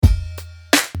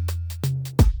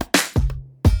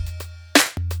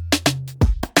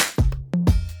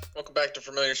back to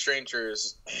Familiar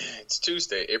Strangers. It's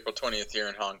Tuesday, April 20th here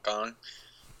in Hong Kong.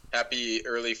 Happy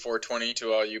early 420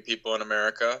 to all you people in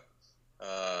America.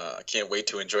 I can't wait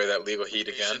to enjoy that legal heat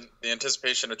again. The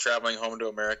anticipation of traveling home to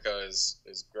America is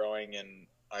growing, and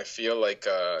I feel like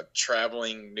a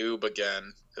traveling noob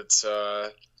again. It's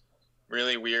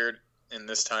really weird in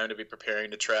this time to be preparing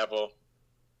to travel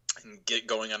and get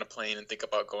going on a plane and think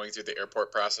about going through the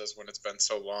airport process when it's been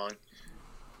so long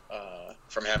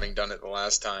from having done it the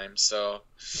last time. So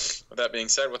with that being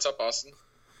said, what's up, Austin?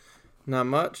 Not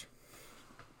much.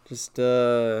 Just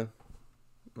about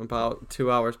 2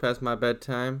 hours past my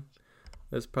bedtime.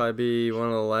 This probably be one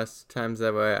of the last times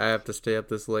that I have to stay up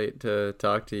this late to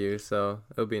talk to you, so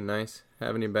it'll be nice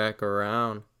having you back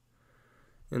around.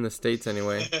 In the States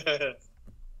anyway. I'm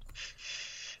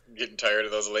getting tired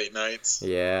of those late nights.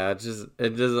 Yeah, it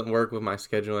doesn't work with my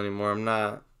schedule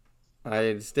anymore.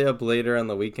 I stay up later on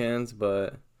the weekends,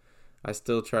 but I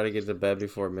still try to get to bed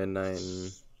before midnight,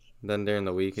 and then during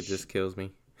the week it just kills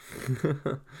me.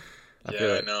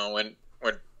 I know.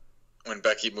 When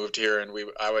Becky moved here, and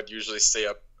I would usually stay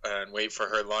up and wait for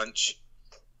her lunch,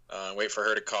 wait for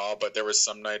her to call. But there was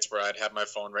some nights where I'd have my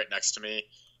phone right next to me,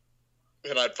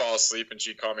 and I'd fall asleep, and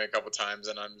she'd call me a couple times,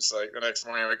 and I'm just like, the next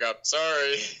morning I wake up,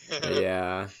 sorry.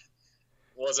 Yeah.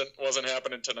 wasn't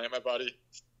happening tonight.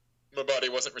 My body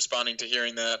wasn't responding to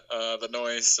hearing that the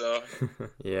noise. So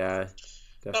yeah,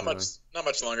 definitely. Not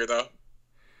much longer though.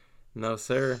 No,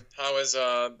 sir. How has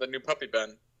the new puppy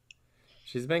been?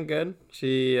 She's been good.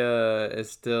 She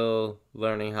is still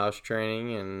learning house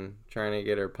training and trying to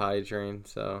get her potty trained.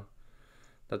 So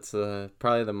that's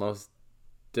probably the most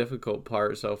difficult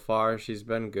part so far. She's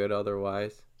been good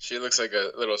otherwise. She looks like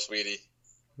a little sweetie.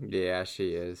 Yeah,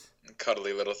 she is.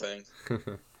 Cuddly little thing.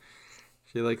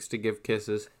 She likes to give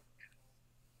kisses.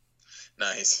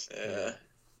 Nice. Yeah.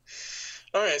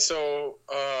 All right, so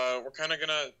we're kind of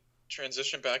gonna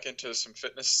transition back into some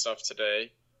fitness stuff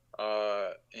today,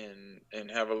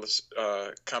 and have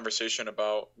a conversation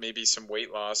about maybe some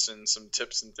weight loss and some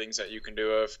tips and things that you can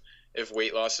do if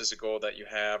weight loss is a goal that you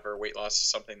have, or weight loss is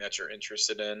something that you're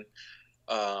interested in.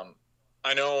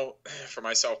 I know for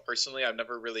myself personally, I've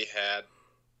never really had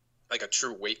like a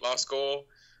true weight loss goal.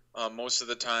 Most of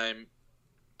the time,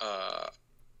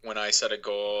 when I set a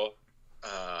goal,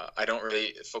 I don't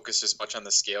really focus as much on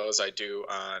the scale as I do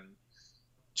on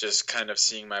just kind of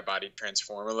seeing my body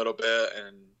transform a little bit.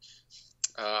 And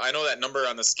I know that number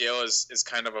on the scale is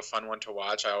kind of a fun one to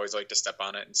watch. I always like to step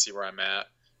on it and see where I'm at.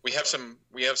 We have some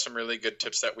really good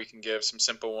tips that we can give, some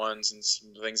simple ones and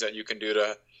some things that you can do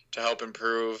to help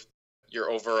improve your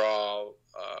overall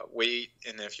weight,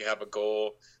 and if you have a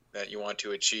goal that you want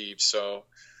to achieve. So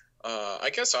I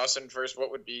guess, Austin, first,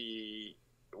 what would be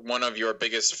one of your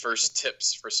biggest first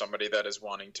tips for somebody that is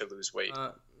wanting to lose weight?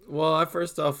 Well, I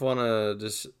first off want to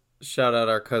just shout out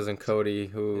our cousin Cody,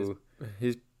 who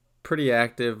he's pretty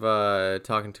active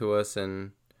talking to us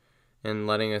and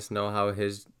letting us know how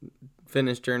his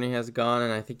fitness journey has gone.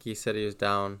 And I think he said he was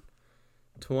down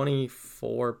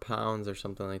 24 pounds or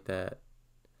something like that,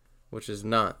 which is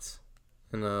nuts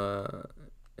in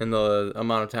the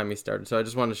amount of time he started. So I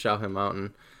just wanted to shout him out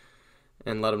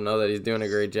and let him know that he's doing a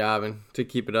great job and to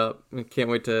keep it up. I can't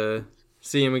wait to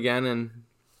see him again and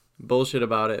bullshit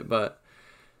about it. But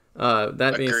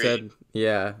that being said,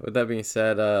 with that being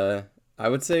said, I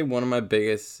would say one of my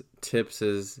biggest tips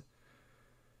is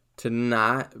to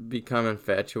not become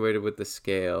infatuated with the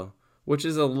scale, which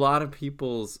is a lot of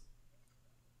people's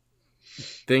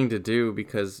thing to do,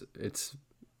 because it's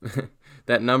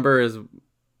that number is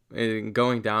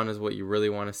going down is what you really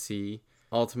want to see.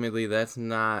 Ultimately, that's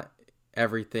not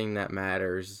everything that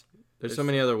matters. There's so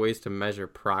many other ways to measure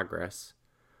progress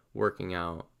working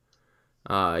out.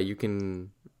 You can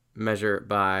measure it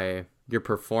by your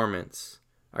performance.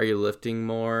 Are you lifting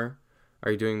more?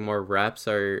 Are you doing more reps?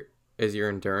 Is your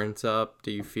endurance up?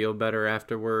 Do you feel better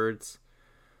afterwards?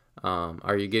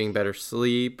 Are you getting better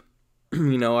sleep?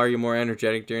 Are you more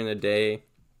energetic during the day?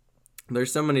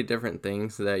 There's so many different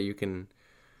things that you can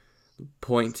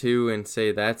point to and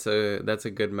say that's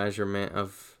a good measurement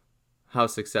of how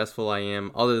successful I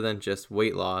am, other than just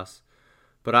weight loss.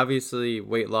 But obviously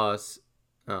weight loss,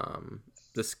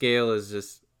 the scale is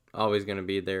just always going to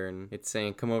be there, and it's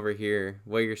saying, come over here,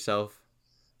 weigh yourself,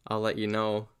 I'll let you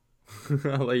know.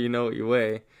 I'll let you know what you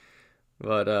weigh.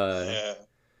 But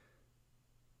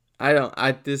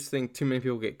I just think too many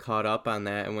people get caught up on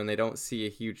that, and when they don't see a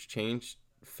huge change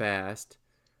fast,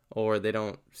 or they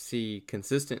don't see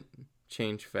consistent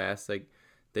change fast, like,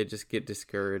 they just get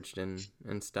discouraged and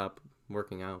stop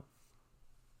working out.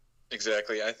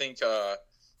 Exactly. I think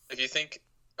if you think,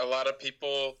 a lot of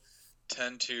people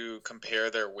tend to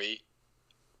compare their weight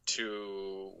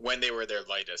to when they were their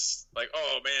lightest. Like,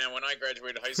 oh man, when I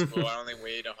graduated high school, I only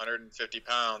weighed 150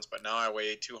 pounds, but now I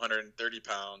weigh 230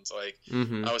 pounds. Like,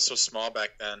 I was so small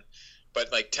back then.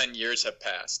 But like 10 years have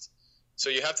passed. So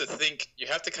you have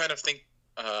to kind of think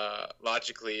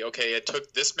logically, okay, it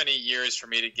took this many years for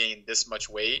me to gain this much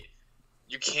weight.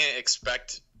 You can't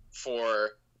expect for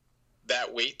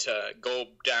that weight to go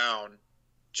down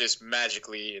just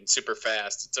magically and super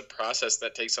fast. It's a process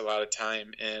that takes a lot of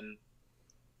time, and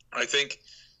I think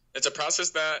it's a process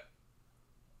that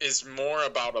is more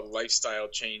about a lifestyle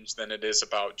change than it is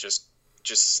about just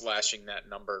slashing that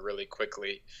number really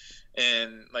quickly.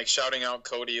 And like shouting out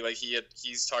Cody, like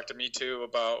he's talked to me too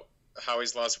about how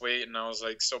he's lost weight, and I was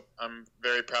like, so I'm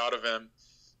very proud of him.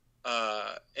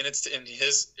 And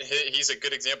he's a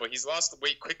good example. He's lost the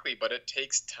weight quickly, but it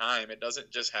takes time. It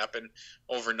doesn't just happen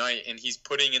overnight. And he's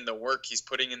putting in the work. He's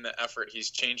putting in the effort. He's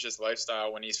changed his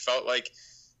lifestyle. When he's felt like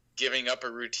giving up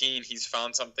a routine, he's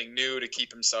found something new to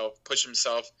push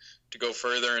himself to go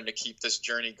further and to keep this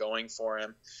journey going for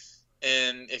him.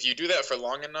 And if you do that for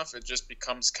long enough, it just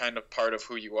becomes kind of part of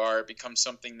who you are. It becomes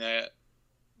something that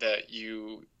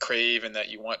you crave and that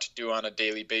you want to do on a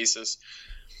daily basis.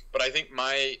 But I think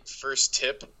my first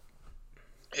tip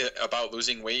about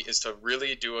losing weight is to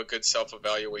really do a good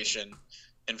self-evaluation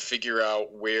and figure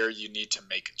out where you need to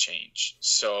make a change.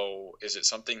 So is it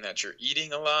something that you're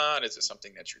eating a lot? Is it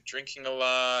something that you're drinking a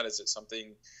lot? Is it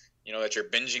something, that you're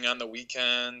binging on the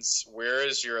weekends? Where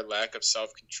is your lack of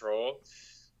self-control?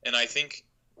 And I think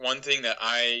one thing that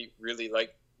I really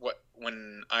like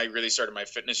when I really started my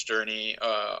fitness journey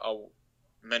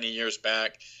many years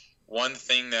back, one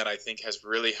thing that I think has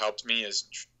really helped me is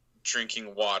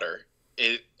drinking water.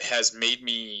 It has made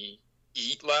me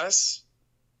eat less,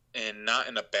 and not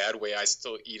in a bad way. I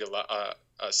still eat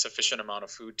a sufficient amount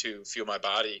of food to fuel my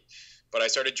body, but I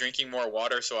started drinking more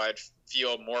water so I'd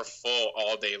feel more full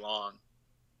all day long.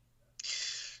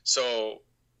 So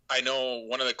I know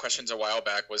one of the questions a while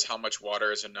back was how much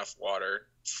water is enough water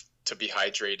to be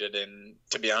hydrated, and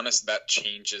to be honest, that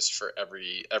changes for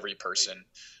every person.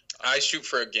 I shoot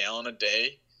for a gallon a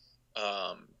day,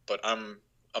 but I'm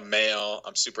a male.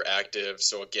 I'm super active,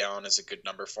 so a gallon is a good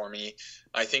number for me.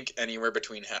 I think anywhere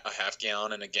between a half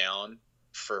gallon and a gallon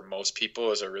for most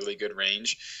people is a really good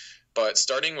range. But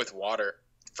starting with water,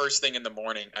 first thing in the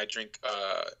morning, I drink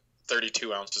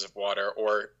 32 ounces of water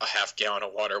or a half gallon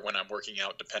of water when I'm working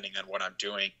out, depending on what I'm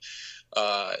doing.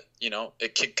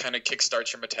 It kind of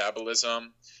kickstarts your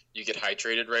metabolism. You get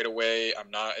hydrated right away.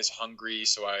 I'm not as hungry,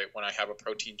 so when I have a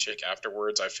protein shake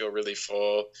afterwards, I feel really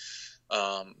full.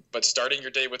 But starting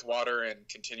your day with water and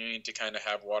continuing to kind of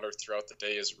have water throughout the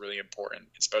day is really important,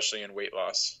 especially in weight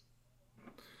loss.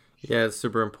 Yeah, it's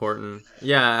super important.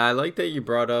 Yeah, I like that you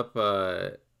brought up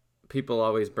people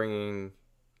always bringing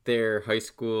their high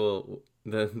school,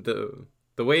 the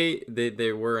way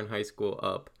they were in high school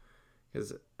up,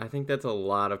 because I think that's a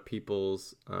lot of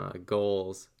people's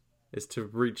goals, is to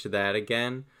reach that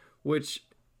again, which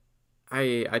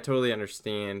I totally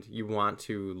understand. You want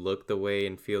to look the way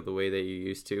and feel the way that you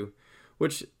used to,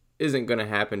 which isn't going to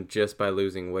happen just by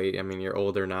losing weight. I mean, you're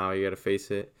older now, you got to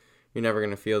face it. You're never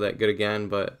going to feel that good again,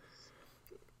 but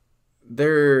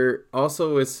there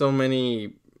also is so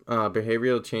many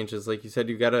behavioral changes. Like you said,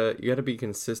 you gotta be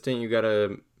consistent. You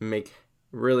gotta make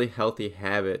really healthy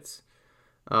habits.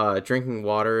 Drinking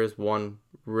water is one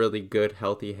really good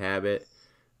healthy habit.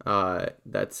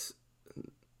 That's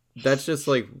just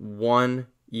like one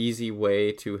easy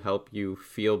way to help you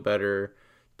feel better,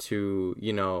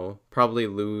 to probably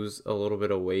lose a little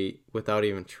bit of weight without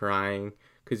even trying,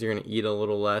 because you're gonna eat a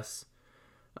little less.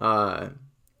 But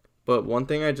one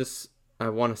thing I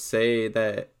want to say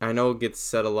that I know gets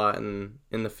said a lot in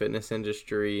the fitness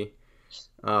industry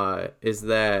is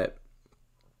that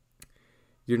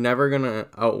you're never going to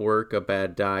outwork a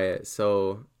bad diet.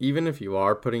 So even if you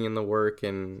are putting in the work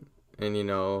and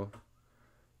you're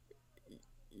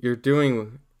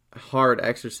doing hard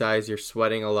exercise, you're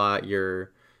sweating a lot, you're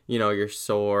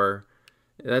sore,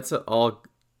 that's all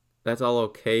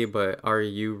okay, but are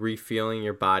you refueling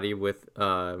your body with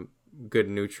good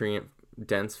nutrient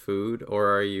dense food,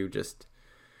 or are you just,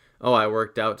 I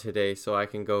worked out today so I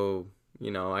can go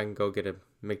get a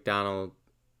McDonald's,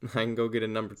 I can go get a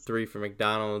number 3 for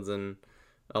McDonald's and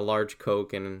a large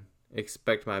Coke and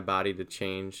expect my body to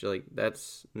change? Like,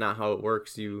 that's not how it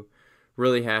works. You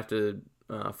really have to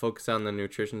focus on the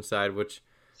nutrition side, which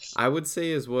I would say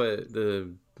is what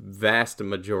the vast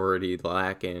majority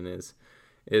lack in is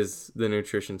the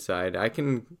nutrition side.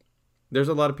 There's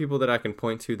a lot of people that I can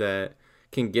point to that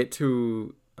can get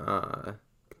to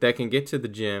the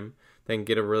gym, that can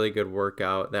get a really good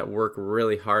workout, that work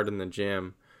really hard in the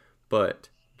gym, but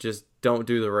just don't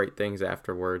do the right things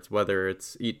afterwards, whether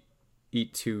it's eat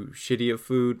too shitty of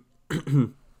food,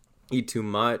 eat too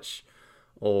much,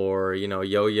 or,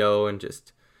 yo-yo and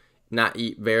just not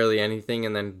eat barely anything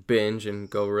and then binge and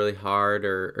go really hard,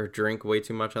 or drink way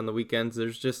too much on the weekends.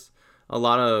 There's just a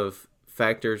lot of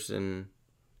factors and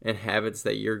habits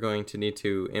that you're going to need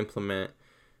to implement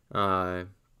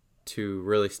to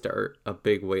really start a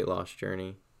big weight loss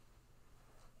journey.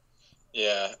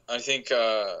 Yeah, I think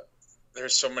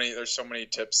there's so many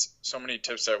tips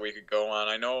that we could go on.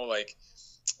 I know, like,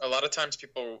 a lot of times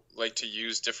people like to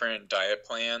use different diet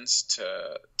plans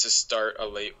to start a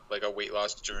weight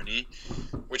loss journey,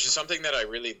 which is something that I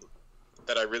really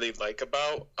like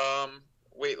about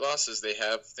weight loss. Is they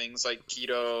have things like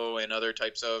keto and other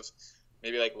types of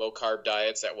maybe like low carb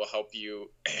diets that will help you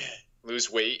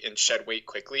lose weight and shed weight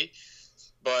quickly.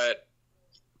 But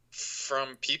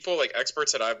from people like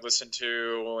experts that I've listened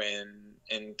to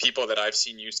and people that I've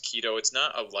seen use keto, it's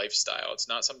not a lifestyle. It's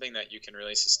not something that you can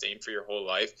really sustain for your whole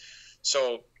life.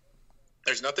 So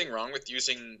there's nothing wrong with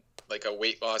using like a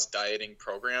weight loss dieting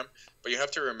program, but you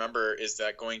have to remember, is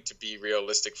that going to be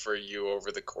realistic for you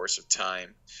over the course of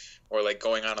time? Or like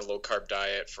going on a low carb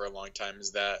diet for a long time,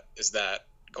 is that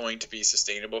going to be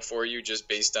sustainable for you just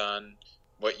based on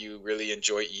what you really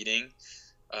enjoy eating?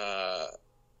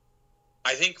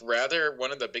 I think rather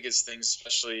one of the biggest things,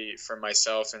 especially for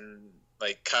myself and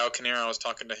like Kyle Kinnear, I was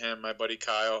talking to him, my buddy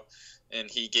Kyle, and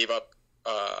he gave up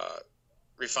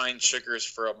refined sugars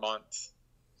for a month.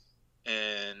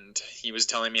 And he was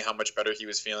telling me how much better he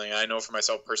was feeling. I know for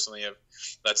myself personally,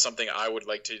 that's something I would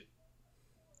like to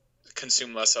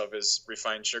consume less of, is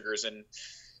refined sugars. And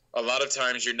a lot of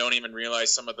times you don't even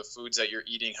realize some of the foods that you're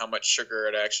eating, how much sugar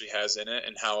it actually has in it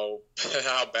and how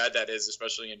bad that is,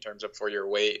 especially in terms of for your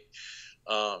weight.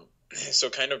 So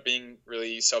kind of being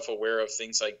really self-aware of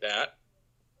things like that.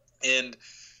 And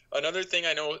another thing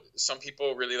I know some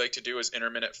people really like to do is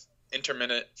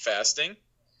intermittent fasting.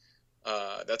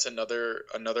 That's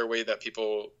another way that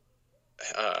people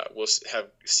will have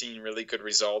seen really good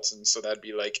results. And so that'd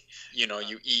be like,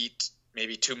 you eat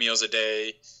maybe 2 meals a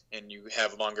day and you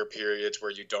have longer periods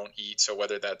where you don't eat. So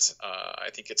whether that's, I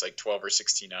think it's like 12 or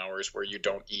 16 hours where you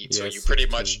don't eat. Yeah, so you pretty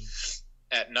much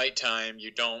at nighttime,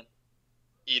 you don't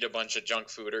eat a bunch of junk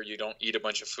food, or you don't eat a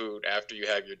bunch of food after you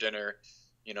have your dinner.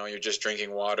 You're just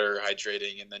drinking water,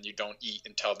 hydrating, and then you don't eat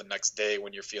until the next day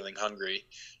when you're feeling hungry,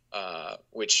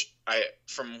 which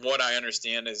from what I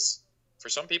understand, is for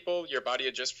some people, your body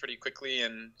adjusts pretty quickly.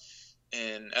 And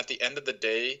at the end of the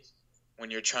day,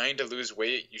 when you're trying to lose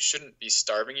weight, you shouldn't be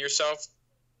starving yourself.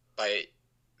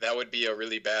 That would be a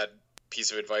really bad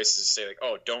piece of advice, is to say like,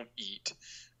 oh, don't eat.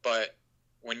 But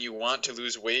when you want to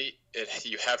lose weight,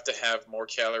 you have to have more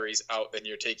calories out than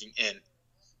you're taking in.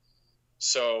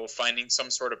 So finding some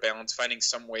sort of balance, finding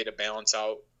some way to balance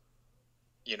out,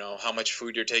 how much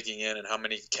food you're taking in and how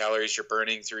many calories you're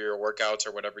burning through your workouts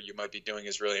or whatever you might be doing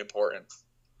is really important.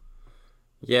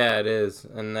 Yeah, it is.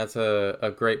 And that's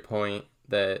a great point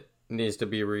that needs to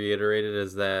be reiterated,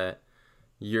 is that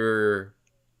the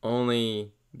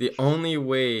only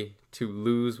way to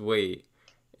lose weight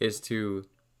is to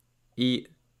eat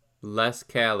less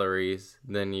calories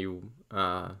than you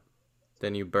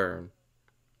burn.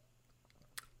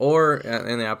 Or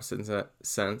in the opposite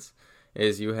sense,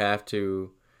 is you have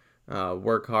to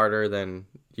work harder than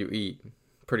you eat,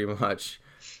 pretty much,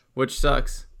 which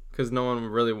sucks because no one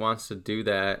really wants to do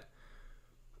that.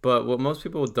 But what most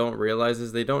people don't realize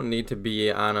is they don't need to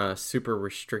be on a super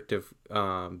restrictive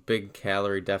big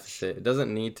calorie deficit. It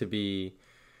doesn't need to be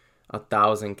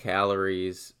 1,000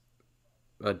 calories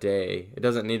a day. It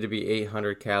doesn't need to be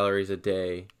 800 calories a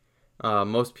day.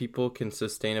 Most people can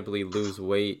sustainably lose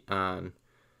weight on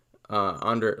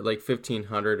under like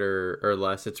 1,500 or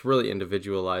less. It's really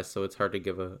individualized, so it's hard to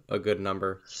give a good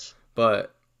number.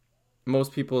 But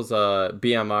most people's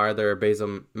BMR, their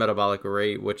basal metabolic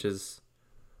rate, which is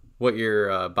what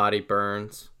your body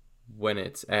burns when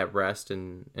it's at rest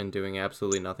and doing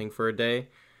absolutely nothing for a day.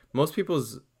 Most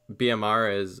people's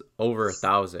BMR is over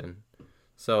 1,000.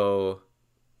 So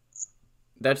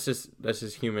that's just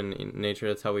human nature.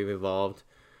 That's how we've evolved.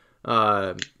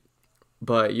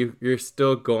 But you're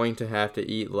still going to have to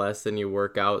eat less than you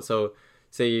work out. So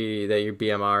say that your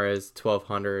BMR is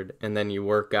 1,200, and then you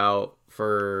work out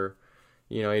for,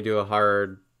 you do a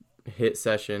hard HIIT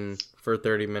session for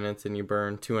 30 minutes and you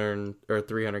burn 200 or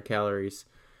 300 calories.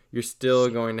 You're still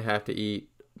going to have to eat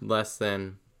less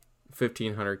than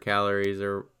 1,500 calories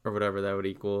or whatever that would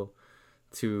equal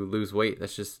to lose weight.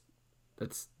 That's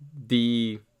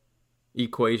the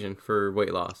equation for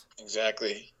weight loss.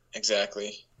 Exactly.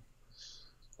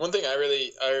 One thing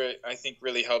I think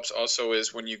really helps also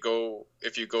is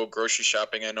if you go grocery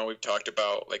shopping. I know we've talked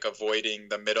about like avoiding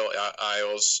the middle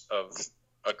aisles of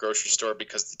a grocery store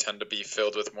because they tend to be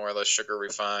filled with more or less sugar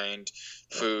refined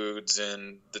foods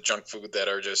and the junk food that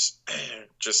are just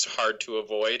just hard to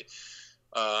avoid.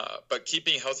 But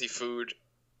keeping healthy food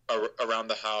around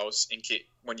the house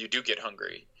when you do get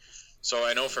hungry. So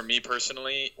I know for me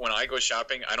personally, when I go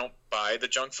shopping, I don't buy the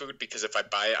junk food because if I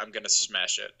buy it, I'm going to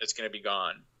smash it. It's going to be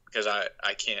gone because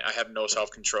I can't, I have no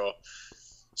self-control.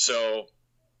 So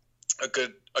a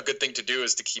good thing to do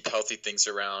is to keep healthy things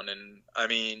around. And I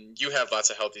mean, you have lots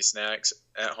of healthy snacks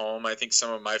at home. I think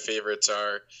some of my favorites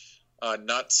are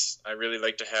nuts. I really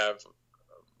like to have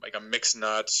like a mixed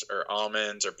nuts or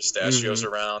almonds or pistachios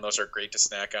around. Those are great to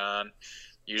snack on.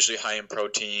 Usually high in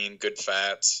protein, good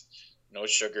fats, no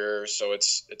sugar. So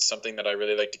it's something that I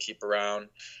really like to keep around.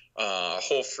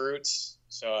 Whole fruits.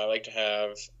 So I like to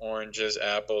have oranges,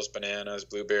 apples, bananas,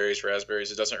 blueberries,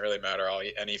 raspberries. It doesn't really matter. I'll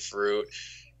eat any fruit.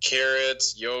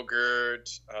 Carrots, yogurt.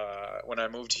 When I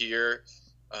moved here,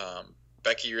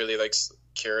 Becky really likes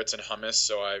carrots and hummus.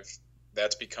 So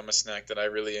that's become a snack that I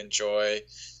really enjoy.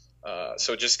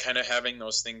 So just kind of having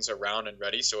those things around and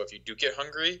ready. So if you do get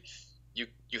hungry, you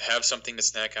have something to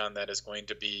snack on that is going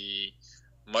to be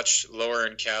much lower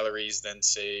in calories than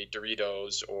say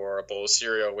Doritos or a bowl of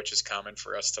cereal, which is common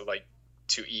for us to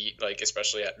eat, like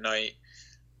especially at night.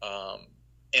 And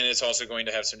it's also going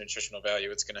to have some nutritional value.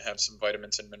 It's going to have some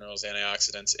vitamins and minerals,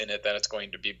 antioxidants in it that it's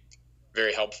going to be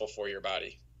very helpful for your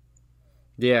body.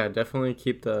 Yeah, definitely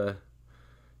keep the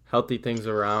healthy things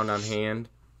around on hand.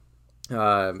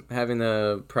 Having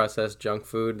the processed junk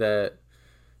food that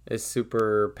is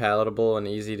super palatable and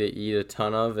easy to eat a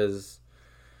ton of is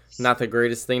not the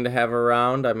greatest thing to have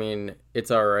around. I mean,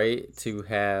 it's all right to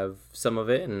have some of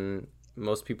it, and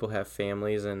most people have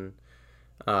families, and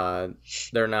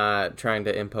they're not trying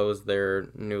to impose their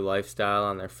new lifestyle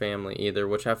on their family either,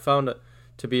 which I've found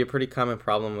to be a pretty common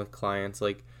problem with clients.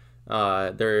 Like,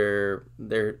 they'll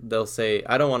say,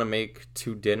 I don't want to make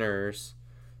 2 dinners,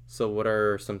 so what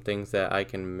are some things that I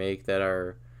can make that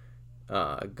are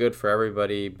good for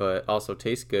everybody but also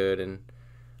taste good? And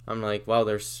I'm like, wow,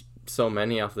 there's so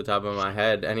many off the top of my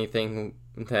head. Anything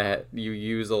that you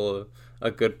use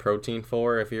a good protein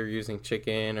for, if you're using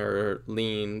chicken or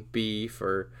lean beef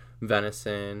or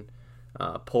venison,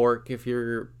 pork, if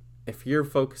you're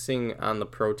focusing on the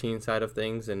protein side of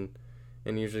things and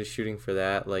usually shooting for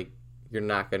that, like, you're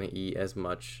not going to eat as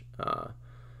much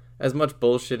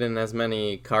bullshit and as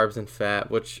many carbs and fat,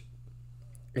 which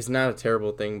is not a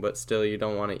terrible thing, but still you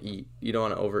don't want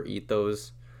to overeat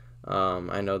those.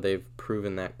 I know they've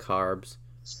proven that carbs,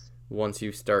 once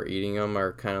you start eating them,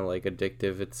 are kind of like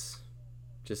addictive. It's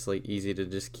just like easy to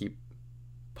just keep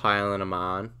piling them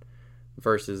on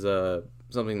versus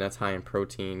something that's high in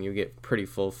protein. You get pretty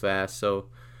full fast. So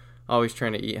always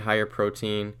trying to eat higher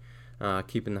protein,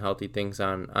 keeping the healthy things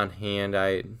on hand.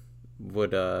 I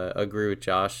would agree with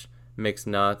Josh. Mixed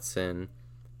nuts and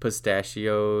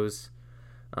pistachios,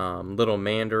 little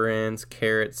mandarins,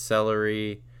 carrots,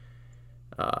 celery.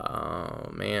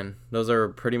 Man, those are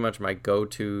pretty much my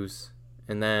go-tos.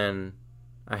 And then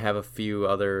I have a few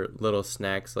other little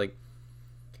snacks, like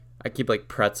I keep like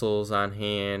pretzels on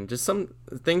hand. Just some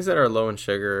things that are low in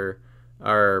sugar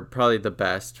are probably the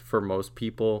best for most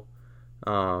people.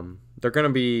 They're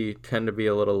gonna tend to be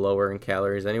a little lower in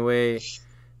calories anyway.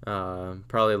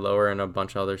 Probably lower in a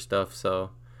bunch of other stuff.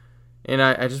 So, and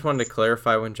I just wanted to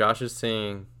clarify, when Josh is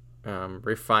saying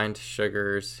refined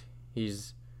sugars,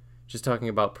 he's just talking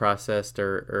about processed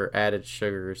or added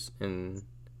sugars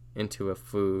into a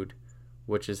food,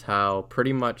 which is how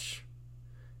pretty much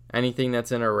anything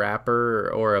that's in a wrapper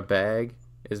or a bag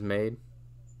is made.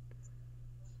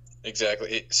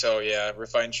 Exactly. So yeah,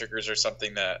 refined sugars are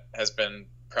something that has been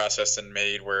processed and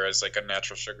made, whereas like a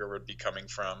natural sugar would be coming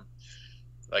from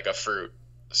like a fruit.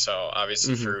 So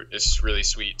obviously fruit is really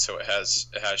sweet, so it has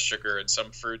sugar, and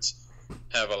some fruits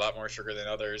have a lot more sugar than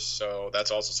others. So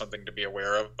that's also something to be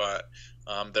aware of, but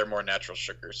they're more natural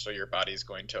sugars, so your body's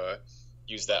going to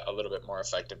use that a little bit more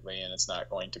effectively, and it's not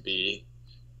going to be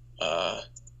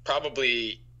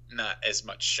probably not as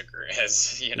much sugar as,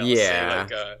 say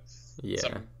like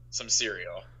some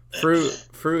cereal.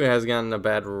 Fruit has gotten a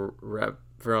bad rep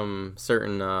from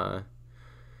certain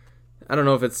I don't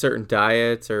know if it's certain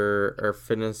diets or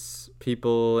fitness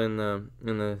people in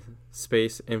the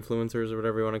space, influencers or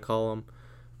whatever you want to call them.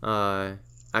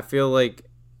 I feel like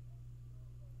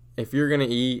if you're gonna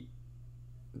eat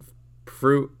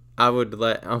fruit, I would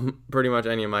let pretty much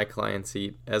any of my clients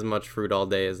eat as much fruit all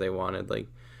day as they wanted. Like,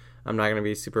 I'm not gonna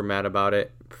be super mad about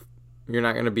it. You're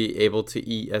not gonna be able to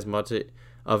eat as much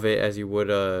of it as you would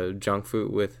a junk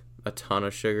food with a ton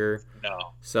of sugar. No.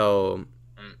 So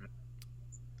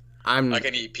I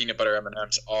can eat peanut butter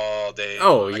M&Ms all day.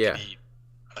 Oh, I yeah. can eat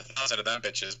 1,000 of them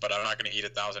bitches, but I'm not going to eat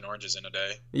 1,000 oranges in a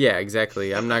day. Yeah,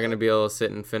 exactly. I'm not going to be able to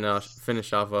sit and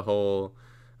finish off a whole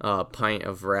pint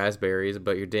of raspberries,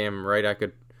 but you're damn right I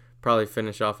could probably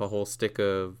finish off a whole stick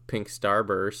of pink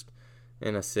Starburst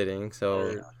in a sitting.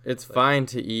 So it's fine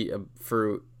to eat a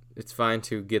fruit. It's fine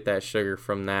to get that sugar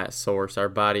from that source. Our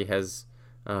body has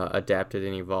adapted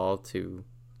and evolved to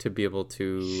be able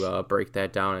to break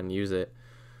that down and use it.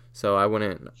 So I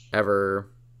wouldn't ever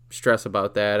stress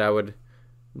about that. I would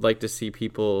like to see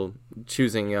people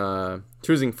choosing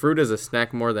fruit as a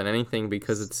snack more than anything,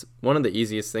 because it's one of the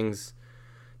easiest things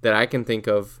that I can think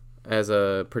of as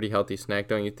a pretty healthy snack,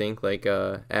 don't you think? Like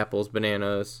apples,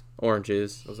 bananas,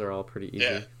 oranges, those are all pretty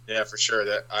easy. Yeah, for sure.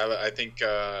 That I think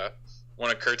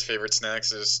one of Kurt's favorite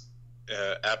snacks is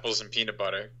apples and peanut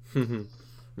butter.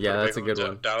 Yeah, that's a good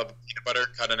one. Dial up peanut butter,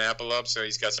 cut an apple up so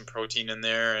he's got some protein in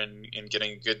there, and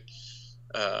getting good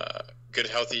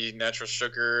healthy natural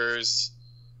sugars.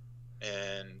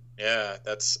 And yeah,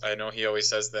 I know he always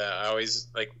says that. I always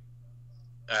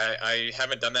I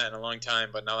haven't done that in a long time,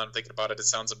 but now that I'm thinking about it, it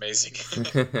sounds amazing.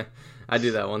 I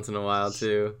do that once in a while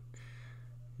too.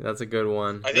 That's a good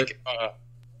one. I think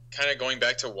kind of going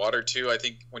back to water too, I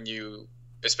think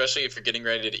especially if you're getting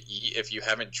ready to eat, if you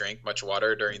haven't drank much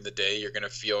water during the day, you're going to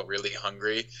feel really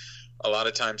hungry. A lot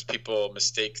of times people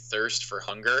mistake thirst for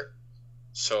hunger.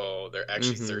 So they're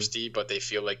actually thirsty, but they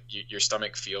feel like your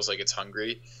stomach feels like it's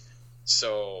hungry.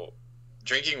 So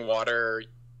drinking water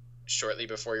shortly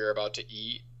before you're about to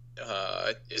eat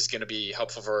is going to be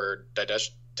helpful for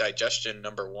digestion,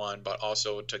 number one, but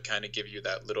also to kind of give you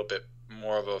that little bit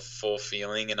more of a full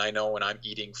feeling. And I know when I'm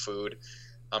eating food,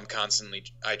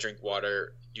 I drink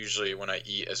water usually when I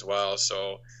eat as well.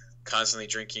 So constantly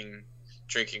drinking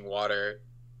water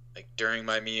like during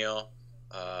my meal.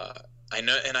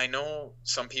 I know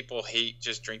some people hate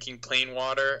just drinking plain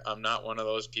water. I'm not one of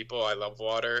those people. I love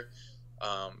water.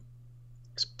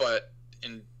 But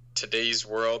in today's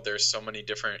world, there's so many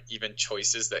different even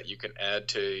choices that you can add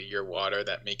to your water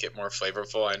that make it more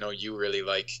flavorful. I know you really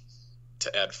like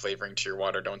to add flavoring to your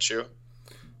water, don't you?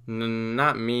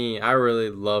 Not me. I really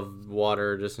love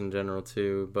water just in general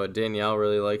too, but Danielle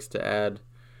really likes to add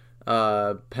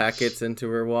packets into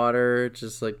her water,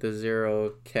 just like the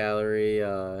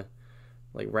 0-calorie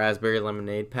like raspberry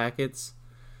lemonade packets.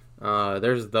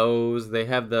 There's those. They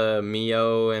have the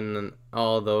Mio and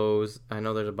all those. I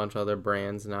know there's a bunch of other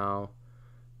brands now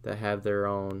that have their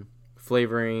own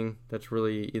flavoring that's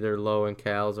really either low in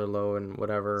calories or low in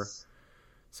whatever.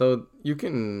 So you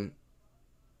can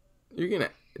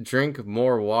drink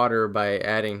more water by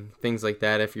adding things like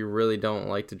that if you really don't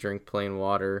like to drink plain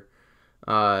water.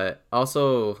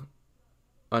 Also,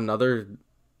 another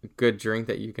good drink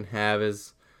that you can have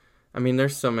is, I mean,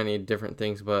 there's so many different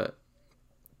things, but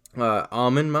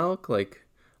almond milk, like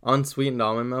unsweetened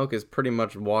almond milk, is pretty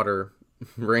much water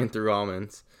ran through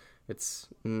almonds. It's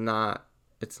not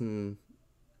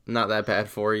that bad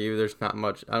for you. There's not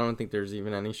much. I don't think there's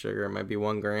even any sugar. It might be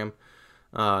 1 gram.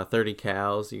 30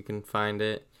 calories. You can find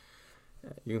it.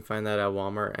 You can find that at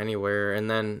Walmart, anywhere. And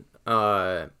then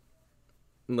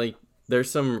like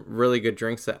there's some really good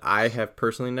drinks that I have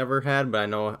personally never had, but I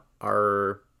know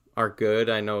are good.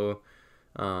 I know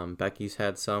Becky's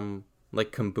had some,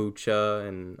 like kombucha,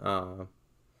 and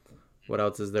what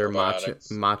else is there?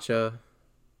 Matcha.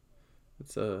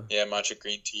 It's matcha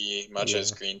green tea. Matcha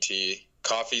is green tea.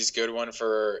 Coffee's a good one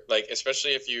for, like,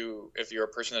 especially if you're a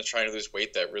person that's trying to lose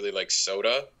weight that really likes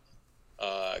soda.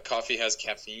 Coffee has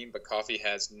caffeine, but coffee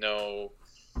has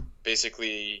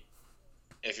basically,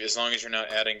 as long as you're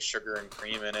not adding sugar and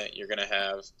cream in it, you're gonna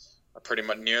have pretty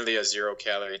much nearly a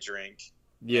 0-calorie drink.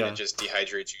 Yeah. And it just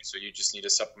dehydrates you, so you just need to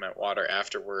supplement water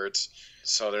afterwards.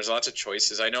 So there's lots of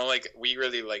choices. I know, like, we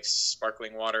really like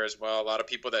sparkling water as well. A lot of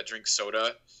people that drink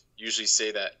soda usually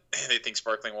say that they think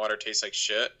sparkling water tastes like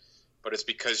shit, but it's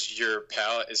because your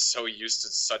palate is so used to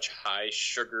such high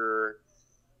sugary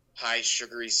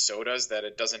sodas that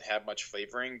it doesn't have much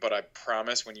flavoring. But I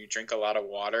promise, when you drink a lot of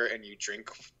water and you drink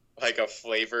like a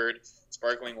flavored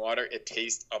sparkling water, it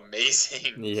tastes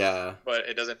amazing. Yeah. But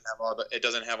it doesn't have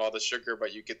all the sugar,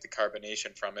 but you get the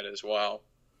carbonation from it as well.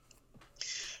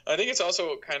 I think it's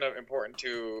also kind of important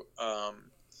to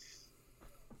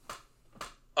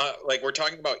like, we're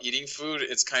talking about eating food,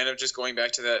 it's kind of just going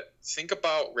back to that. Think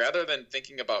about, rather than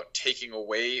thinking about taking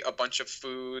away a bunch of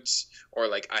foods, or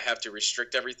like, I have to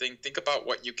restrict everything, think about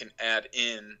what you can add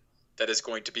in that is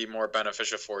going to be more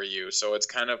beneficial for you. So it's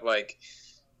kind of like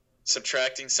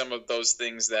subtracting some of those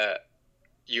things that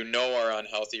are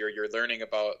unhealthy, or you're learning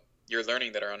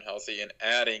that are unhealthy, and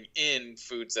adding in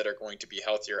foods that are going to be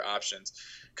healthier options.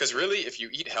 Because really, if you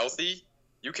eat healthy,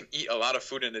 you can eat a lot of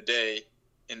food in a day,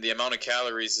 and the amount of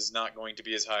calories is not going to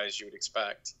be as high as you would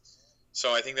expect.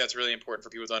 So I think that's really important for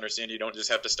people to understand. You don't just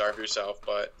have to starve yourself,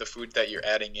 but the food that you're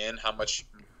adding in, how much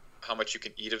you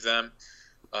can eat of them,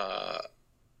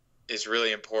 is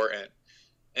really important.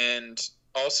 And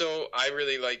also, I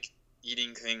really like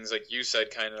eating things like you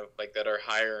said, kind of like that are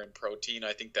higher in protein.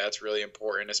 I think that's really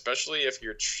important, especially if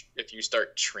you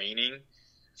start training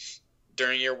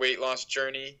during your weight loss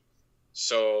journey.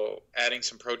 So adding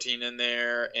some protein in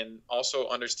there, and also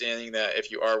understanding that if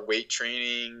you are weight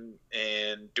training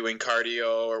and doing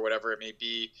cardio or whatever it may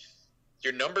be,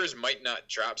 your numbers might not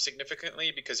drop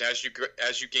significantly, because as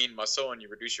you gain muscle and you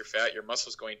reduce your fat, your muscle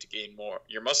is going to gain more.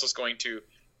 Your muscle is going to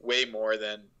weigh more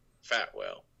than fat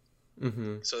will.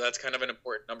 Mm-hmm. So that's kind of an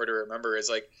important number to remember. Is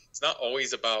like, it's not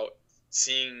always about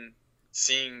seeing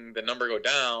the number go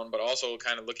down, but also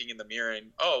kind of looking in the mirror and,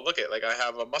 oh, look at, like, I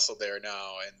have a muscle there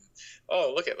now, and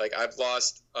oh, look at, like, I've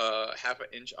lost half an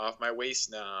inch off my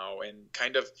waist now, and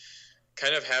kind of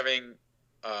having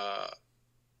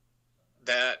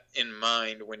that in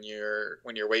mind when you're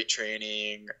weight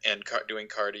training and doing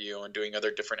cardio and doing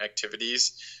other different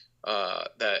activities,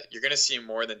 that you're going to see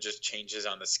more than just changes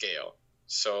on the scale.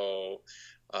 So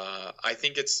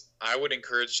I would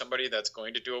encourage somebody that's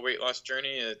going to do a weight loss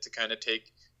journey to kind of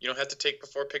you don't have to take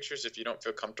before pictures if you don't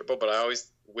feel comfortable, but I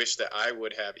always wish that I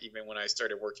would have, even when I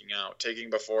started working out, taking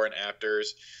before and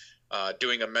afters,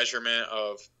 doing a measurement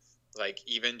of, like,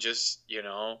 even just,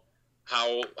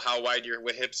 how wide your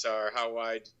hips are, how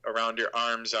wide around your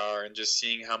arms are, and just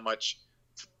seeing how much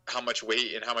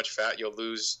weight and how much fat you'll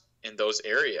lose in those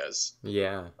areas.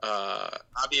 Yeah.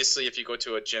 Obviously, if you go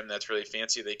to a gym that's really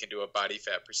fancy, they can do a body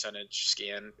fat percentage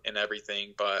scan and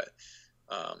everything, but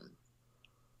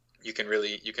you can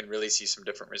really see some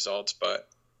different results. But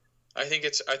I think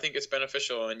it's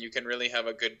beneficial, and you can really have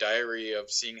a good diary of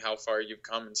seeing how far you've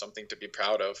come, and something to be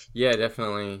proud of. Yeah,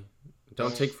 definitely.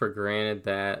 Don't take for granted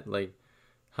that, like,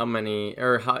 how many,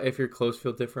 or how, if your clothes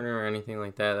feel different or anything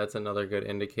like that. That's another good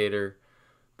indicator.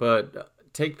 But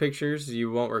take pictures.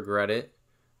 You won't regret it.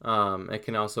 It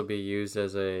can also be used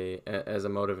as a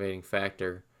motivating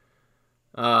factor.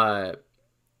 One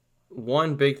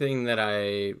big thing that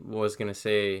I was going to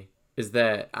say is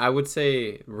that I would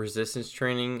say resistance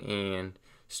training and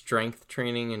strength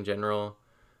training in general,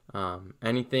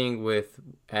 anything with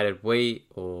added weight,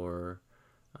 or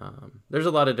there's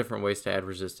a lot of different ways to add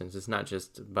resistance. It's not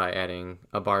just by adding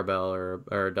a barbell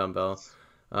or a dumbbell.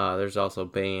 There's also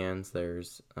bands.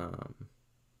 There's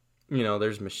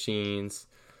there's machines.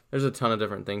 There's a ton of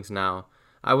different things now.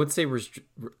 I would say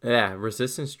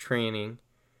resistance training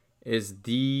is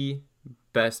the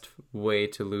best way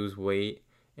to lose weight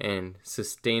and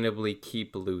sustainably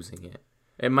keep losing it.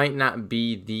 It might not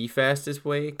be the fastest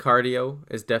way. Cardio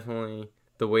is definitely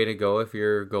the way to go if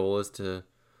your goal is to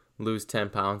lose 10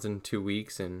 pounds in 2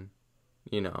 weeks and,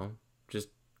 just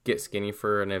get skinny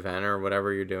for an event or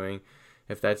whatever you're doing,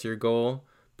 if that's your goal.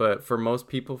 But for most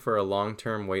people, for a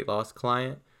long-term weight loss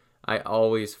client, I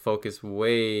always focus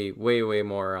way, way, way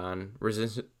more on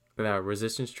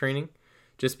resistance training,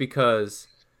 just because,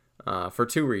 for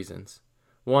two reasons.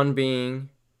 One being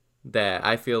that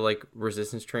I feel like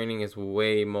resistance training is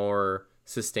way more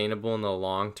sustainable in the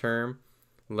long term.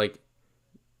 Like,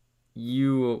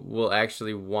 you will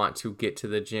actually want to get to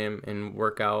the gym and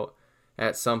work out.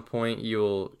 At some point,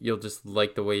 you'll just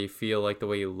like the way you feel, like the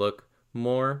way you look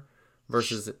more,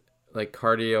 versus like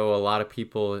cardio. A lot of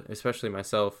people, especially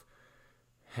myself,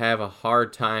 have a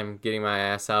hard time getting my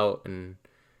ass out and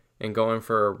going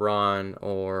for a run,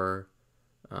 or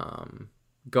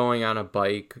going on a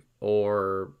bike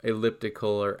or elliptical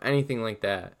or anything like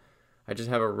that. I just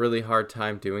have a really hard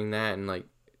time doing that and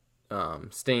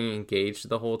staying engaged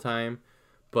the whole time.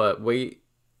 But weight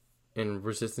and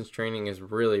resistance training is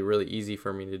really, really easy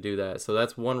for me to do that. So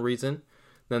that's one reason.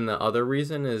 Then the other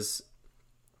reason is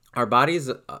our bodies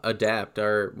adapt.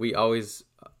 We always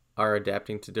are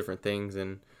adapting to different things.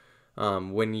 And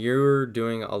when you're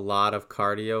doing a lot of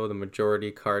cardio, the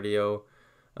majority cardio,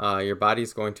 your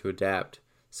body's going to adapt.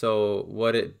 So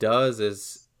what it does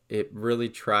is it really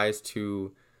tries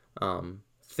to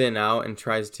thin out, and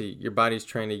your body's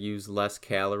trying to use less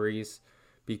calories,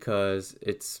 because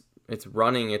it's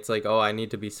running. It's like, oh, I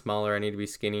need to be smaller, I need to be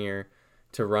skinnier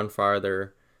to run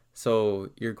farther.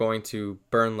 So you're going to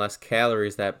burn less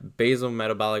calories. That basal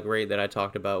metabolic rate that I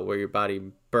talked about, where your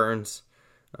body burns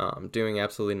doing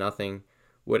absolutely nothing,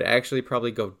 would actually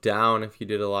probably go down if you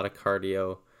did a lot of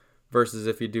cardio. versus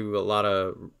if you do a lot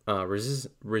of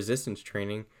resistance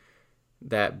training,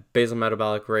 that basal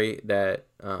metabolic rate, that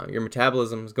your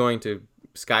metabolism is going to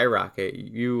skyrocket.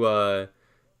 You'll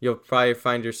probably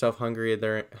find yourself hungrier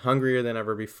than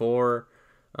ever before.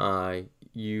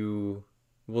 You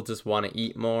will just want to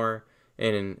eat more,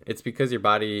 and it's because your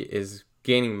body is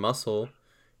gaining muscle,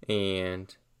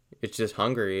 and it's just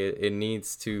hungry. It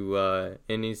needs to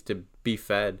be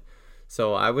fed.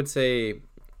 So I would say,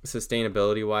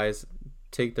 sustainability wise,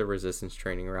 take the resistance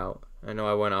training route. I know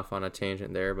I went off on a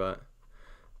tangent there, but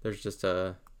I've just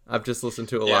listened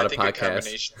to a lot of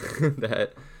podcasts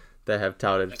that have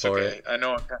touted It's for okay. it. I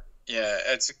know. Yeah,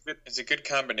 it's a good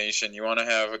combination. You want to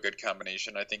have a good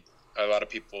combination. I think a lot of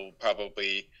people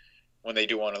probably, when they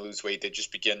do want to lose weight, they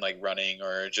just begin like running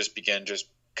or just begin just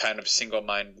kind of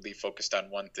single-mindedly focused on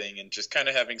one thing, and just kind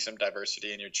of having some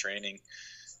diversity in your training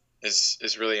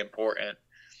is really important.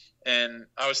 And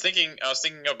I was thinking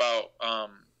about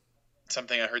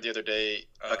something I heard the other day.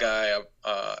 A guy,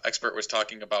 expert, was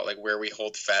talking about like where we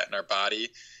hold fat in our body,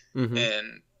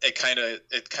 and it kind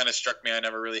of struck me. I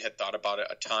never really had thought about it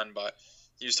a ton, but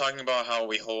he was talking about how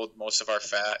we hold most of our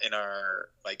fat in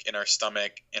our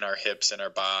stomach, in our hips, in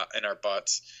our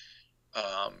butts,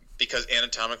 because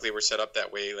anatomically we're set up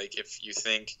that way. Like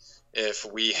if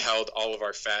we held all of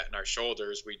our fat in our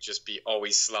shoulders, we'd just be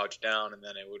always slouched down, and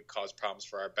then it would cause problems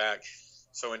for our back.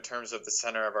 So in terms of the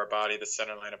center of our body, the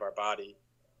center line of our body,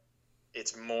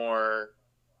 it's more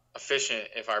efficient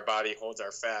if our body holds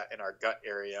our fat in our gut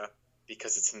area,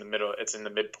 because it's in the middle, it's in the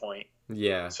midpoint.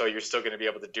 Yeah. So you're still going to be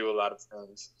able to do a lot of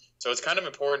things. So it's kind of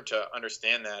important to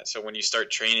understand that. So when you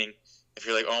start training, if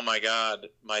you're like, oh my God,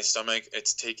 my stomach,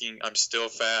 I'm still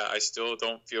fat. I still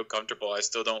don't feel comfortable. I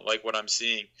still don't like what I'm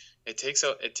seeing. It takes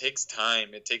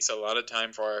time. It takes a lot of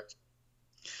time for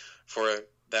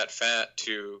that fat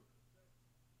to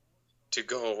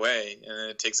go away.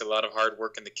 And it takes a lot of hard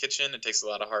work in the kitchen. It takes a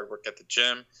lot of hard work at the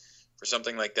gym for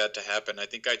something like that to happen. I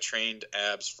think I trained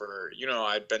abs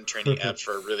I'd been training abs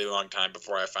for a really long time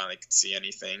before I finally could see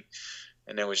anything.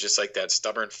 And it was just like that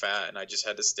stubborn fat. And I just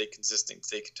had to stay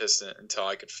consistent until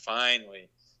I could finally,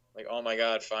 like, oh my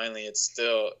God, finally, it's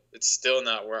still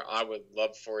not where I would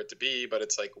love for it to be, but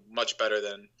it's like much better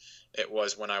than it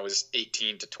was when I was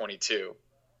 18 to 22.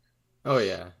 Oh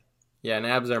yeah. Yeah. And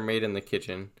abs are made in the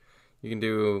kitchen. You can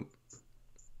do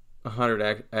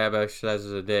 100 ab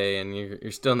exercises a day, and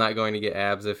you're still not going to get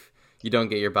abs if you don't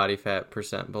get your body fat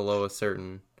percent below a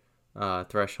certain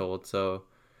threshold. So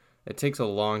it takes a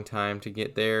long time to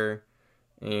get there,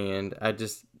 and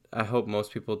I hope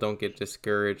most people don't get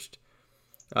discouraged,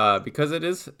 because it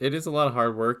is a lot of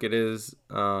hard work. It is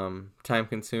time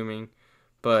consuming,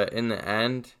 but in the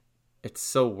end, it's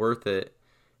so worth it.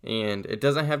 And it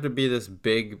doesn't have to be this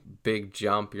big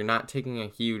jump. You're not taking a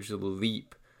huge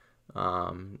leap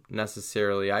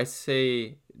necessarily. I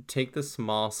say take the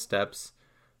small steps,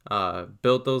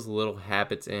 build those little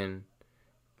habits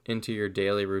into your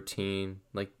daily routine,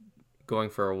 like going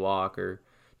for a walk or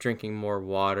drinking more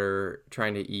water,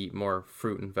 trying to eat more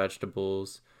fruit and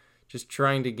vegetables, just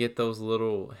trying to get those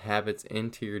little habits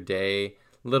into your day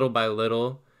little by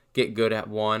little. Get good at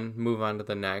one, move on to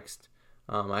the next.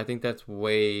 I think that's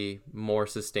way more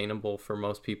sustainable for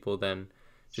most people than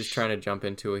just trying to jump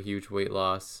into a huge weight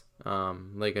loss,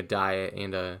 like a diet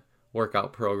and a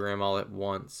workout program all at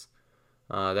once.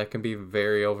 That can be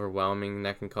very overwhelming.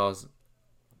 That can cause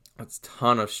a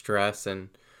ton of stress and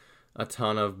a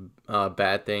ton of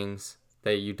bad things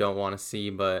that you don't want to see.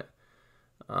 But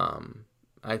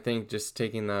I think just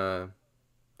taking the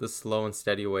slow and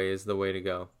steady way is the way to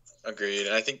go. Agreed.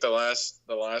 And I think the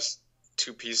last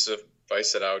two pieces of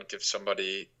advice that I would give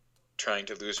somebody trying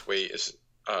to lose weight is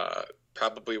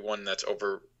probably one that's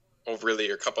overly,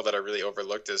 or a couple that are really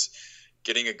overlooked, is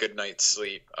getting a good night's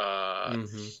sleep.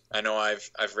 I know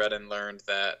I've read and learned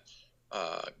that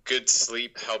good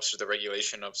sleep helps with the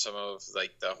regulation of some of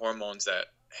like the hormones that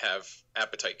have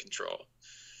appetite control.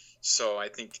 So I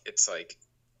think it's like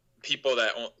people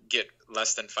that get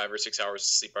less than 5 or 6 hours of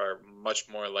sleep are much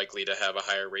more likely to have a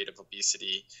higher rate of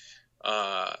obesity.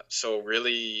 So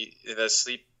really, the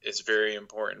sleep is very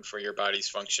important for your body's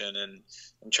function,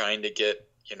 and trying to get,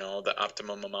 the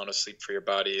optimum amount of sleep for your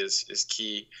body is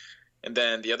key. And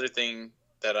then the other thing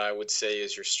that I would say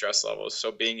is your stress levels.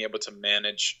 So being able to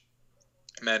manage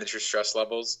your stress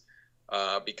levels,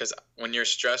 because when you're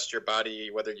stressed, your body,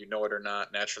 whether you know it or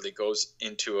not, naturally goes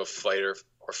into a flight or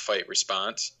fight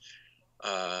response.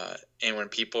 And when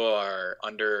people are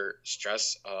under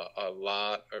stress a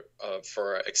lot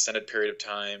for an extended period of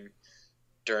time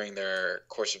during their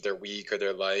course of their week or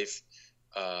their life,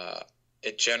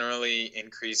 it generally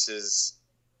increases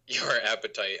your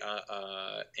appetite,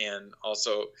 and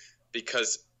also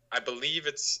because I believe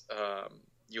it's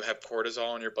you have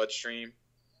cortisol in your bloodstream,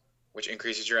 which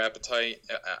increases your appetite.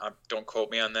 Don't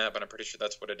quote me on that, but I'm pretty sure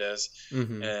that's what it is.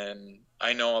 Mm-hmm. And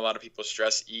I know a lot of people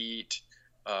stress eat.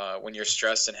 When you're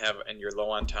stressed and you're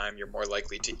low on time, you're more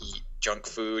likely to eat junk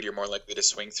food. You're more likely to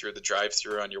swing through the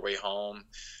drive-through on your way home.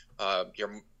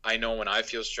 I know when I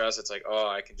feel stressed, it's like, oh,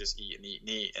 I can just eat and eat and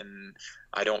eat, and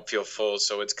I don't feel full.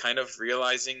 So it's kind of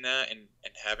realizing that and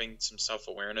having some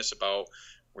self-awareness about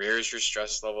where is your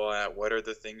stress level at, what are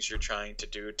the things you're trying to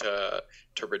do to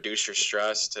reduce your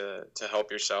stress, to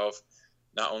help yourself,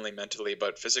 not only mentally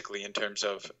but physically, in terms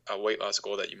of a weight loss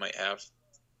goal that you might have.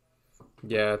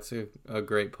 Yeah, it's a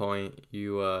great point.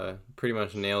 You pretty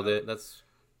much nailed it. That's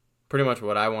pretty much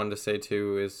what I wanted to say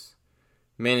too, is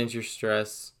manage your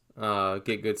stress,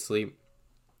 get good sleep.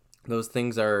 Those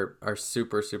things are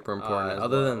super, super important.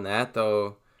 Other than that,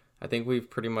 though, I think we've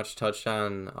pretty much touched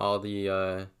on all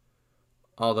the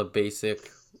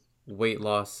basic weight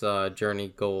loss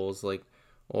journey goals, like,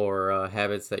 or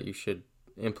habits that you should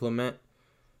implement.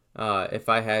 If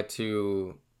I had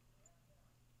to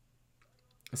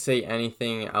say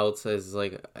anything else as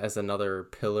another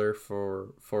pillar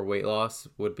for weight loss,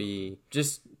 would be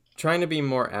just trying to be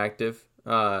more active.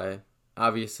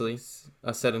 Obviously,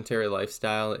 a sedentary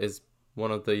lifestyle is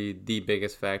one of the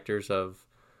biggest factors of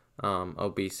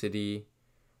obesity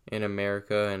in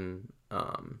America, and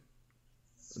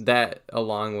that,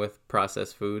 along with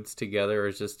processed foods together,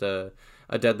 is just a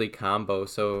deadly combo.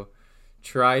 So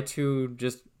try to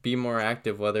just be more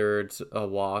active, whether it's a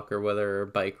walk or whether a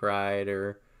bike ride,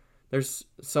 or there's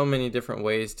so many different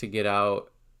ways to get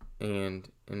out and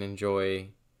enjoy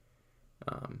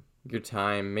your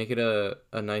time. Make it a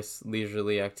nice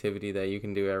leisurely activity that you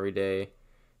can do every day.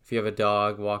 If you have a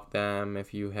dog, walk them.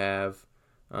 If you have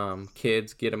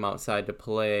kids, get them outside to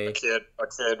play. A kid,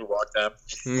 walk them.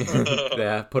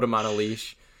 Yeah, put them on a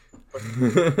leash. Put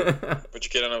your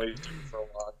kid on a leash for a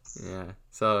walk. Yeah,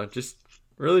 so just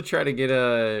really try to get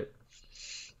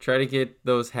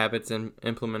those habits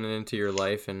implemented into your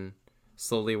life, and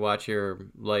slowly watch your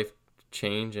life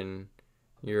change and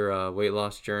your weight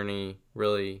loss journey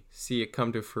really see it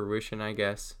come to fruition, I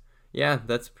guess. Yeah,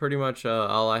 that's pretty much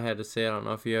all I had to say. I don't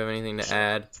know if you have anything to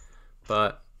add,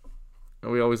 but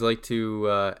we always like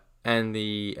to end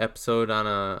the episode on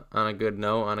a good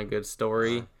note, on a good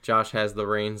story. Josh has the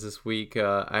reins this week.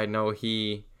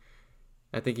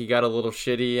 I think he got a little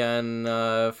shitty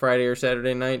on Friday or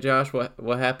Saturday night. Josh,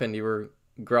 what happened? You were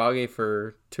groggy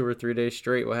for 2 or 3 days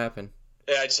straight. What happened?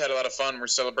 Yeah, I just had a lot of fun. We're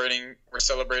celebrating,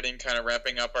 kind of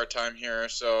wrapping up our time here.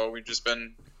 So we've just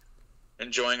been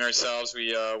enjoying ourselves.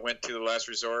 We went to the Last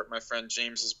Resort, my friend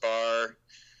James's bar.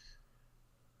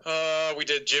 We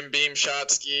did Jim Beam shot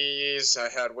skis. I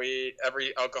had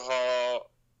every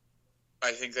alcohol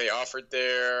I think they offered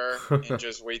there, and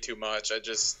just way too much.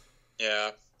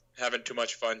 Having too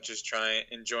much fun, just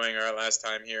enjoying our last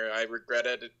time here. I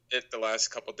regretted it the last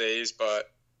couple days,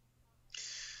 but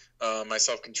my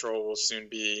self-control will soon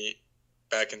be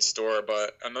back in store.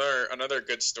 But another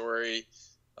good story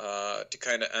to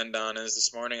kind of end on is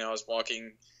this morning I was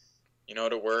walking,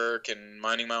 to work and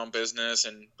minding my own business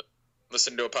and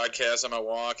listening to a podcast on my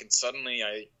walk, and suddenly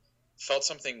I felt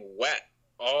something wet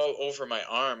all over my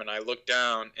arm, and I looked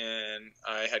down and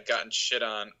I had gotten shit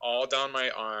on all down my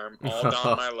arm, all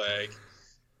down my leg.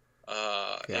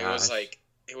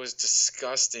 It was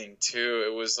disgusting too.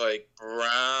 It was like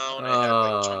brown. It had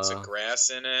like chunks of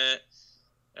grass in it.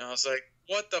 And I was like,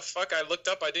 what the fuck? I looked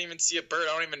up. I didn't even see a bird.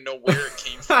 I don't even know where it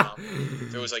came from.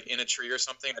 If it was like in a tree or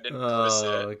something, I didn't notice it.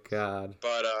 Oh, God.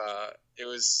 But it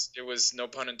was, no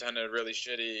pun intended, really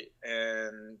shitty.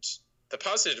 And the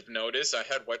positive note is I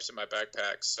had wipes in my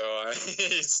backpack, so I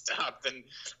stopped and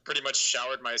pretty much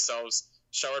showered myself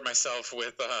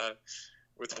with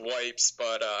wipes.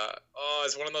 But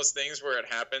it's one of those things where it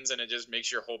happens and it just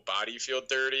makes your whole body feel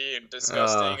dirty and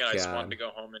disgusting. And I just wanted to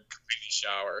go home and completely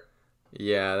shower.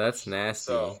 Yeah, that's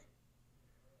nasty. So,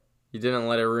 you didn't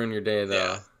let it ruin your day, though.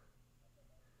 Yeah.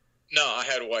 No, I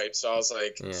had wipes, so I was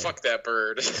like, fuck that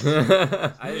bird.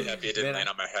 I'd be happy it didn't land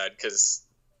on my head, because...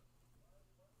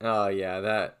 Oh, yeah,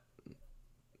 that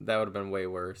would have been way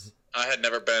worse. I had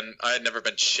never been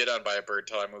shit on by a bird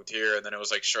till I moved here, and then it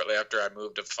was like shortly after I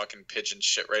moved, a fucking pigeon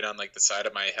shit right on like the side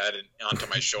of my head and onto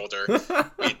my shoulder.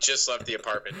 We just left the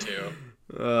apartment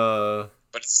too.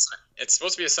 But it's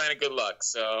supposed to be a sign of good luck,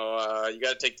 so you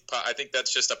got to take I think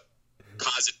that's just a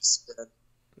positive spin.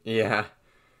 Yeah.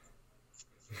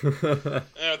 With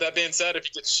that being said, if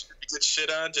you get shit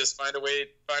on, just find a way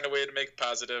to make it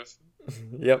positive.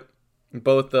 Yep.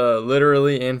 Both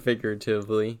literally and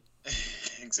figuratively.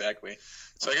 Exactly.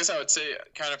 So I guess I would say,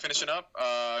 kind of finishing up,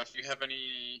 if you have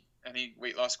any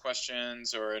weight loss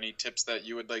questions or any tips that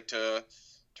you would like to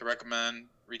recommend,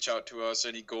 reach out to us.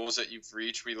 Any goals that you've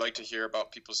reached, we like to hear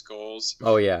about people's goals.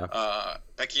 Oh yeah.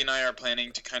 Becky and I are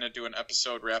planning to kind of do an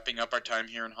episode wrapping up our time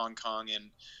here in Hong Kong, and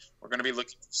we're going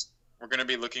to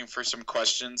be looking for some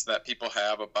questions that people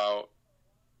have about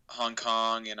Hong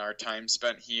Kong and our time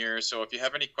spent here. So if you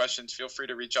have any questions, feel free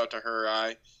to reach out to her or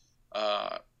I.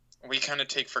 We kind of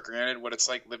take for granted what it's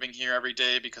like living here every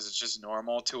day because it's just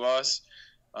normal to us.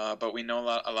 But we know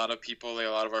a lot of people, a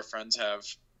lot of our friends have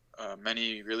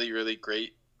many really, really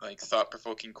great, like,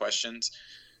 thought-provoking questions,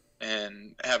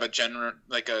 and have a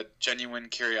genuine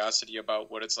curiosity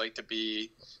about what it's like to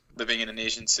be living in an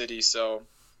Asian city. So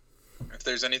if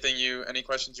there's any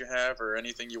questions you have or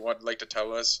anything you would like to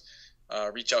tell us,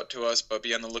 reach out to us. But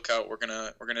be on the lookout. We're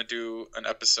gonna do an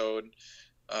episode,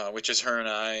 which is her and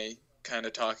I kind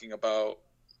of talking about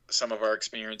some of our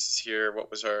experiences here. What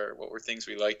were things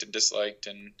we liked and disliked,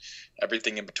 and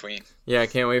everything in between. Yeah, I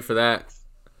can't wait for that.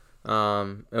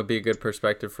 It'll be a good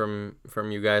perspective from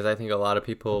you guys. I think a lot of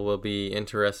people will be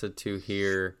interested to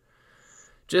hear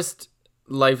just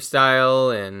lifestyle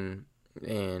and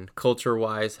culture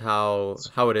wise how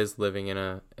it is living in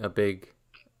a big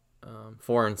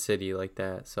foreign city like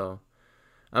that. So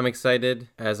I'm excited.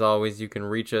 As always, you can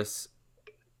reach us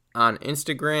on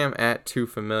Instagram at Two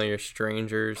Familiar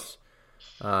Strangers.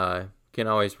 You can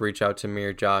always reach out to me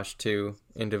or Josh too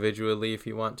individually if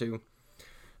you want to.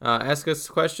 Ask us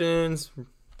questions,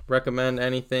 recommend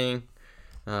anything.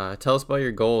 Tell us about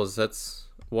your goals. That's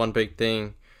one big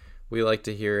thing. We like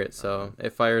to hear it, so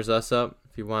it fires us up.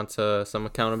 If you want some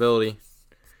accountability,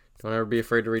 don't ever be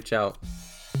afraid to reach out.